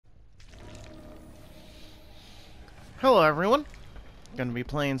Hello everyone, gonna be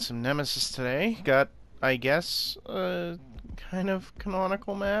playing some Nemesis today. Got, I guess, a kind of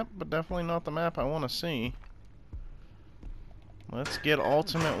canonical map, but definitely not the map I want to see. Let's get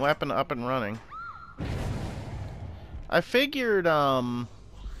Ultimate Weapon up and running. I figured,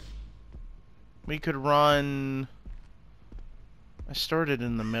 we could run... I started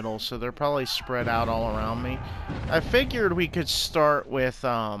in the middle, so they're probably spread out all around me. I figured we could start with,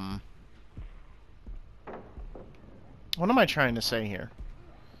 what am I trying to say here?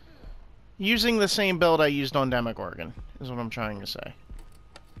 Using the same build I used on Demogorgon, is what I'm trying to say.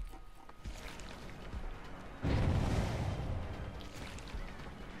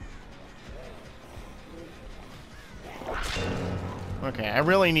 Okay, I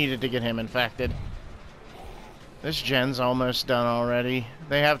really needed to get him infected. This gen's almost done already.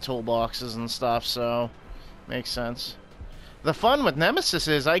 They have toolboxes and stuff, so makes sense. The fun with Nemesis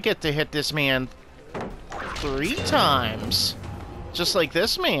is I get to hit this man 3 times. Just like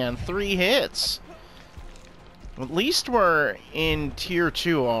this man, 3 hits. At least we're in tier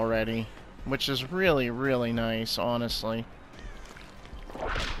 2 already, which is really, really nice, honestly.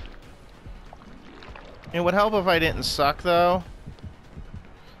 It would help if I didn't suck, though.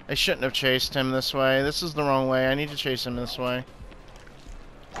 I shouldn't have chased him this way. This is the wrong way. I need to chase him this way.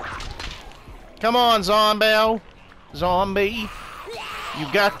 Come on, zombie! Zombie!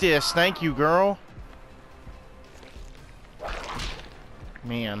 You got this. Thank you, girl.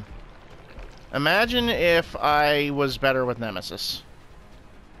 Man. Imagine if I was better with Nemesis.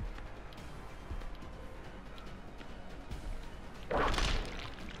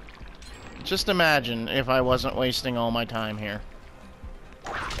 Just imagine if I wasn't wasting all my time here.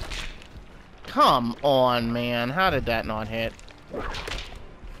 Come on, man. How did that not hit?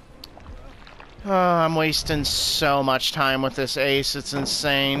 Oh, I'm wasting so much time with this ace. It's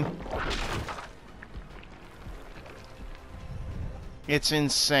insane. It's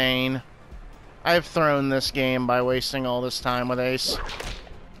insane. I've thrown this game by wasting all this time with ace.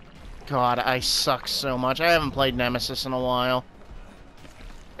 God, I suck so much. I haven't played Nemesis in a while.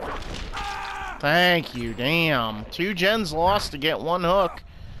 Thank you, damn. 2 gens lost to get 1 hook.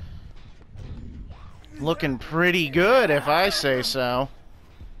 Looking pretty good, if I say so.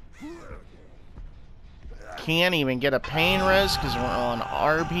 Can't even get a pain res because we're on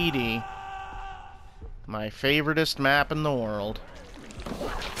RPD. My favoriteest map in the world.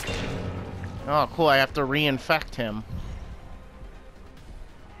 Oh, cool, I have to reinfect him.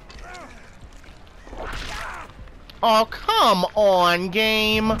 Oh, come on,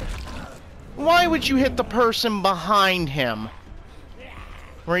 game! Why would you hit the person behind him?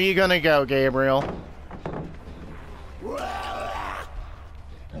 Where are you gonna go, Gabriel?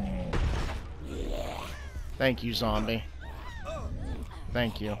 Thank you, zombie.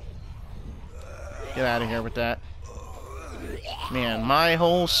 Thank you. Get out of here with that. Man, my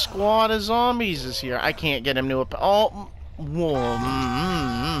whole squad of zombies is here. I can't get him to a... Oh! Whoa.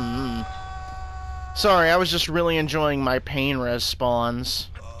 Sorry, I was just really enjoying my pain res spawns.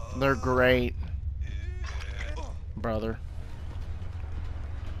 They're great. Brother.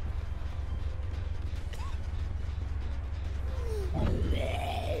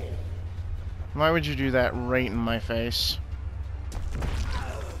 Why would you do that right in my face?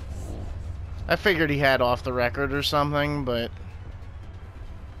 I figured he had off the record or something, but...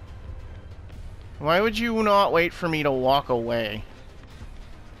 Why would you not wait for me to walk away?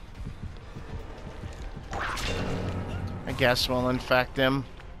 I guess we'll infect him.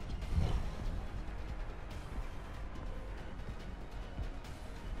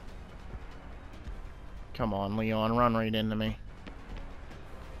 Come on, Leon, run right into me.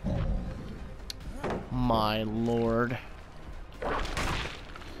 My lord.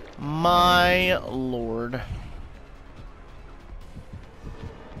 My lord.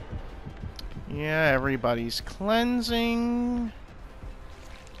 Yeah, everybody's cleansing.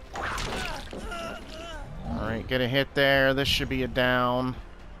 Alright, get a hit there. This should be a down.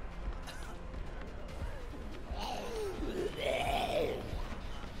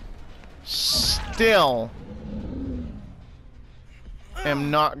 Still am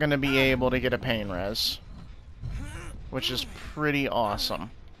not going to be able to get a pain res, which is pretty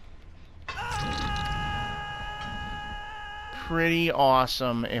awesome. Pretty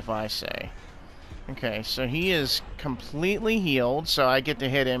awesome, if I say. Okay, so he is completely healed, so I get to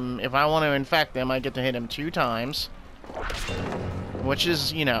hit him. If I want to infect him, I get to hit him 2 times, which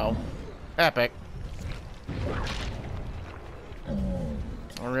is, you know, epic.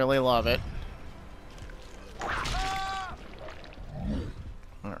 I really love it.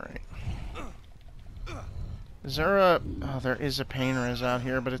 Alright. Is there a... Oh, there is a pain res out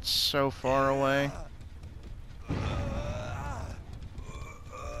here, but it's so far away.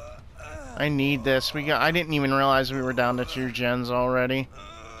 I need this. I didn't even realize we were down to 2 gens already.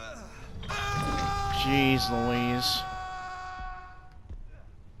 Jeez Louise.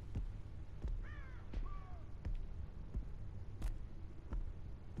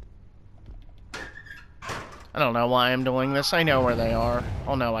 I don't know why I'm doing this. I know where they are.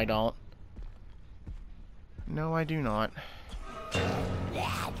 Oh, no, I don't. No, I do not.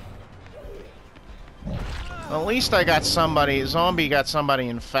 Well, at least I got somebody... Zombie got somebody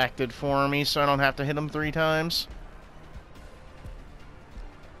infected for me, so I don't have to hit him 3 times.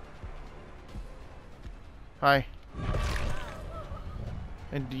 Hi.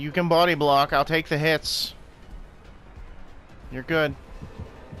 And you can body block. I'll take the hits. You're good.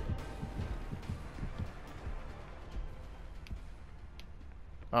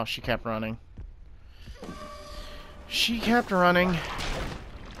 Oh, she kept running. She kept running.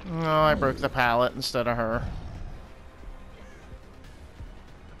 Oh, I broke the pallet instead of her.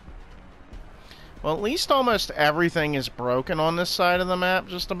 Well, at least almost everything is broken on this side of the map,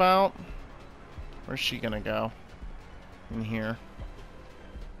 just about. Where's she gonna go? In here.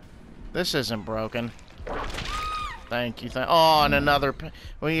 This isn't broken. Thank you. Oh, and another...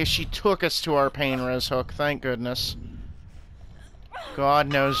 Well, yeah, she took us to our pain res hook. Thank goodness. God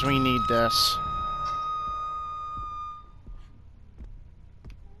knows we need this.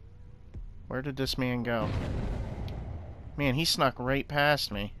 Where did this man go? Man, he snuck right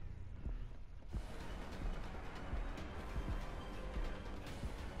past me.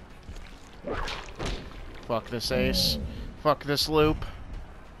 Fuck this ace. Fuck this loop.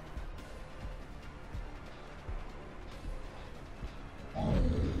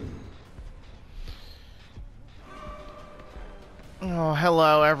 Oh,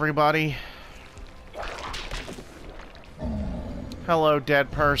 hello, everybody. Hello,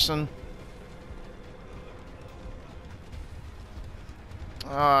 dead person.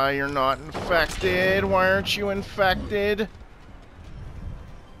 Ah, you're not infected. Why aren't you infected?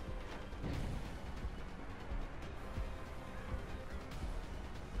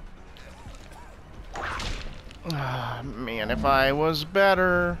 Ah, man, if I was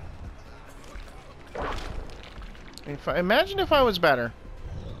better. Imagine if I was better.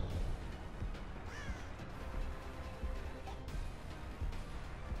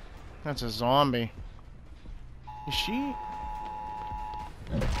 That's a zombie. Is she?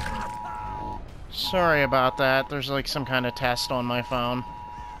 Sorry about that. There's like some kind of test on my phone.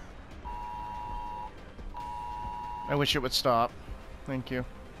 I wish it would stop. Thank you.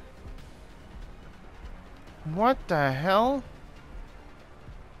 What the hell?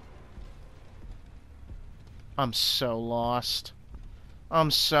 I'm so lost.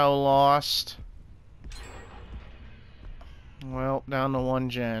 I'm so lost. Well, down to 1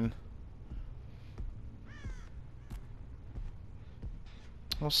 gen.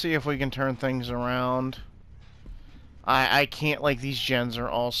 We'll see if we can turn things around. I can't, like, these gens are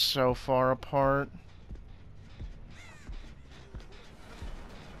all so far apart.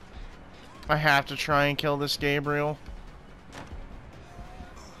 I have to try and kill this Gabriel.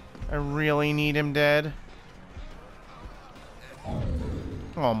 I really need him dead.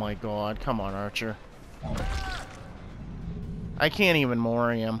 Oh my god, come on, Archer. I can't even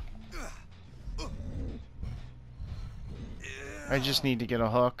mori him. I just need to get a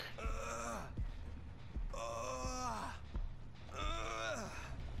hook.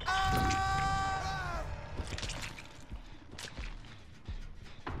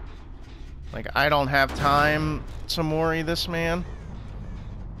 Like, I don't have time to mori this man.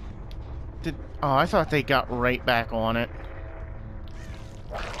 Oh, I thought they got right back on it.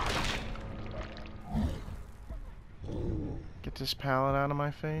 Get this pallet out of my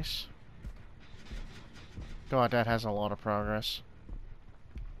face. God, that has a lot of progress.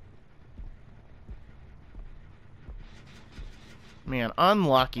 Man,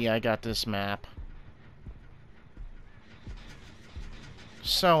 unlucky I got this map.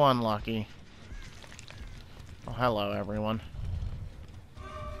 So unlucky. Oh, hello, everyone.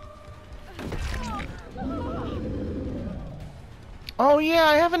 Oh, yeah,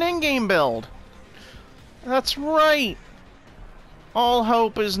 I have an in-game build. That's right. All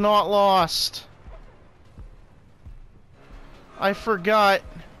hope is not lost. I forgot.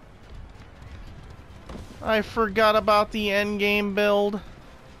 I forgot about the endgame build.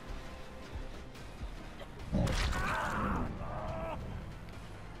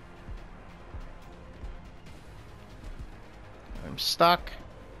 I'm stuck.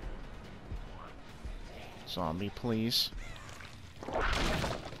 Zombie, please.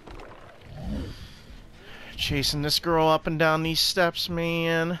 Chasing this girl up and down these steps,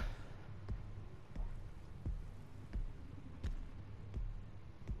 man.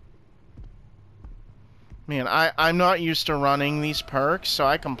 Man, I'm not used to running these perks, so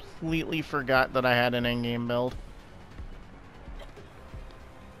I completely forgot that I had an in-game build.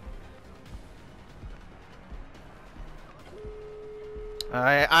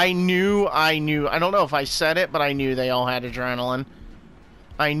 I knew. I don't know if I said it, but I knew they all had adrenaline.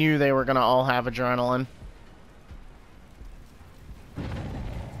 I knew they were gonna all have adrenaline.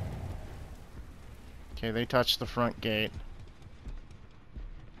 Okay, they touched the front gate.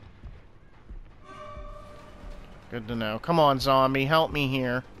 Good to know. Come on, zombie, help me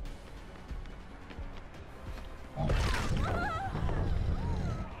here.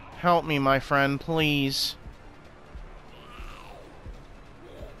 Help me, my friend, please.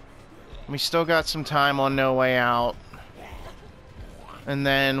 We still got some time on No Way Out. And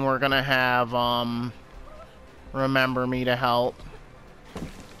then we're gonna have, Remember Me to help.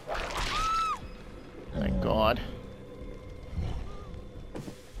 Thank God.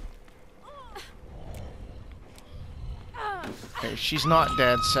 Okay, she's not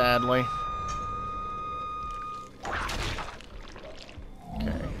dead, sadly.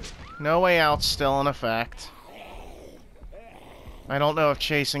 Okay. No Way Out's still in effect. I don't know if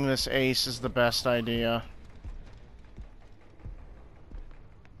chasing this ace is the best idea.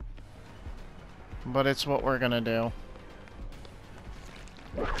 But it's what we're gonna do.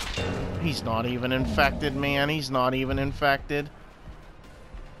 He's not even infected, man. He's not even infected.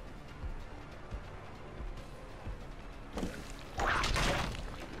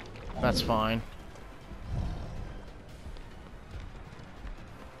 That's fine.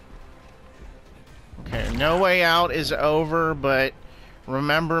 Okay, No Way Out is over, but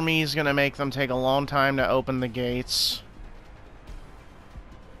Remember Me is gonna make them take a long time to open the gates.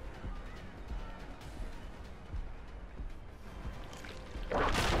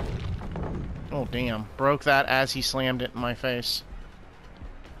 Oh, damn. Broke that as he slammed it in my face.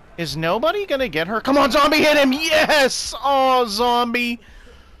 Is nobody gonna get her? Come on, zombie, hit him! Yes! Oh, zombie!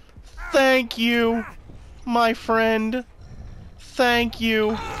 Thank you, my friend. Thank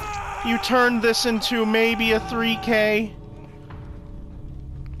you. You turned this into maybe a 3K.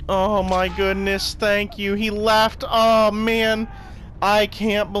 Oh, my goodness. Thank you. He left. Oh, man. I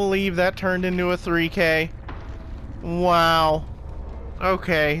can't believe that turned into a 3K. Wow.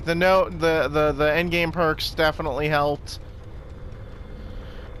 Okay, the endgame perks definitely helped.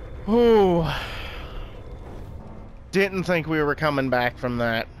 Ooh. Didn't think we were coming back from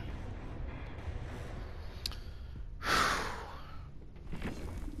that.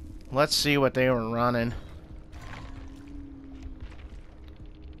 Let's see what they were running.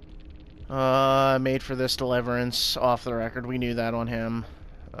 Made for this deliverance, off the record. We knew that on him.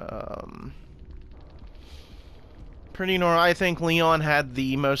 Pretty normal. I think Leon had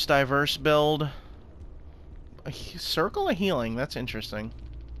the most diverse build. A circle of healing. That's interesting.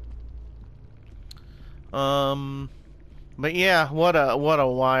 But yeah, what a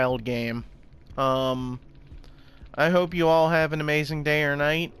wild game. I hope you all have an amazing day or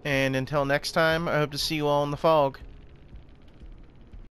night, and until next time, I hope to see you all in the fog.